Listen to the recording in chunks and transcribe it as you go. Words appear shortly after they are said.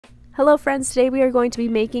Hello friends, today we are going to be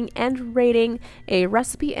making and rating a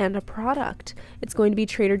recipe and a product. It's going to be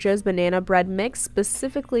Trader Joe's banana bread mix,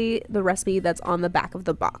 specifically the recipe that's on the back of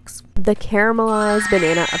the box. The caramelized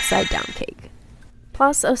banana upside down cake.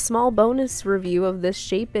 Plus a small bonus review of this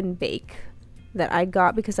shape and bake that I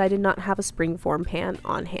got because I did not have a springform pan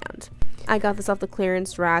on hand. I got this off the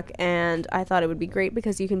clearance rack and I thought it would be great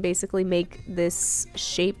because you can basically make this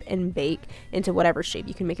shape and bake into whatever shape.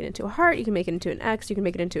 You can make it into a heart, you can make it into an X, you can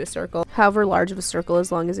make it into a circle, however large of a circle,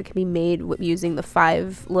 as long as it can be made using the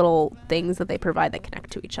 5 little things that they provide that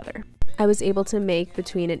connect to each other. I was able to make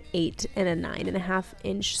between an 8 and a 9.5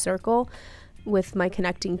 inch circle with my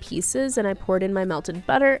connecting pieces, and I poured in my melted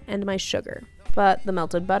butter and my sugar. But the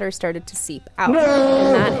melted butter started to seep out.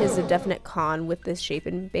 And that is a definite con with this shape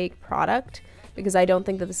and bake product, because I don't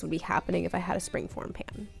think that this would be happening if I had a springform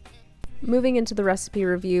pan. Moving into the recipe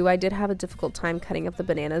review, I did have a difficult time cutting up the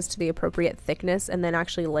bananas to the appropriate thickness and then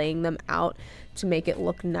actually laying them out to make it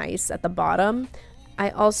look nice at the bottom. I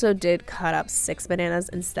also did cut up 6 bananas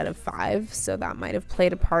instead of 5, so that might have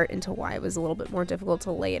played a part into why it was a little bit more difficult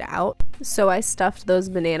to lay it out. So I stuffed those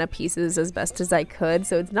banana pieces as best as I could,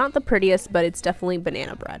 so it's not the prettiest, but it's definitely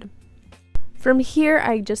banana bread. From here,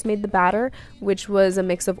 I just made the batter, which was a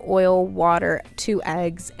mix of oil, water, 2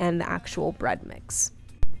 eggs, and the actual bread mix.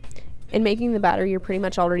 In making the batter, you're pretty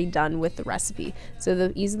much already done with the recipe. So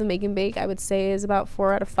the ease of the make and bake, I would say, is about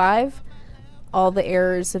 4 out of 5. All the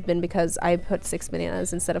errors have been because I put 6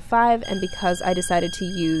 bananas instead of 5, and because I decided to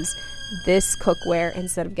use this cookware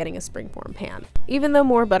instead of getting a springform pan. Even though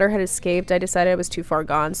more butter had escaped, I decided I was too far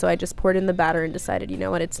gone, so I just poured in the batter and decided, you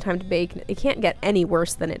know what, it's time to bake. It can't get any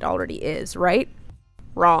worse than it already is, right?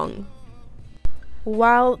 Wrong.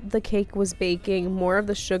 While the cake was baking, more of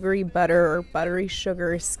the sugary butter or buttery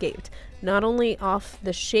sugar escaped, not only off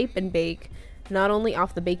the shape and bake, not only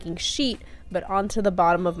off the baking sheet, but onto the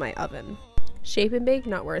bottom of my oven. Shape and bake,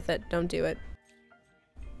 not worth it. Don't do it.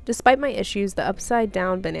 Despite my issues, the upside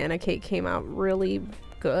down banana cake came out really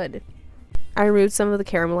good. I removed some of the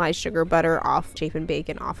caramelized sugar butter off shape and bake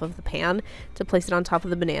and off of the pan to place it on top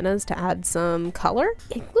of the bananas to add some color.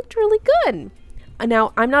 It looked really good.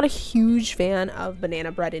 Now, I'm not a huge fan of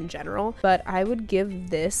banana bread in general, but I would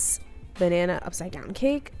give this banana upside down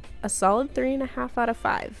cake a solid 3.5 out of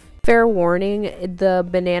 5. Fair warning, the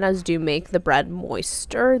bananas do make the bread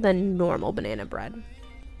moister than normal banana bread.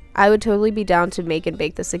 I would totally be down to make and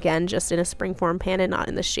bake this again, just in a springform pan and not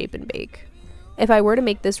in the shape and bake. If I were to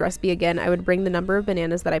make this recipe again, I would bring the number of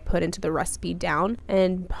bananas that I put into the recipe down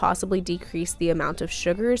and possibly decrease the amount of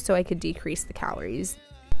sugar so I could decrease the calories.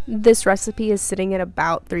 This recipe is sitting at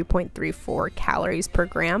about 3.34 calories per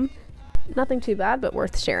gram. Nothing too bad, but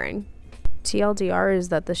worth sharing. TLDR is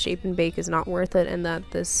that the shape and bake is not worth it and that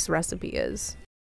this recipe is.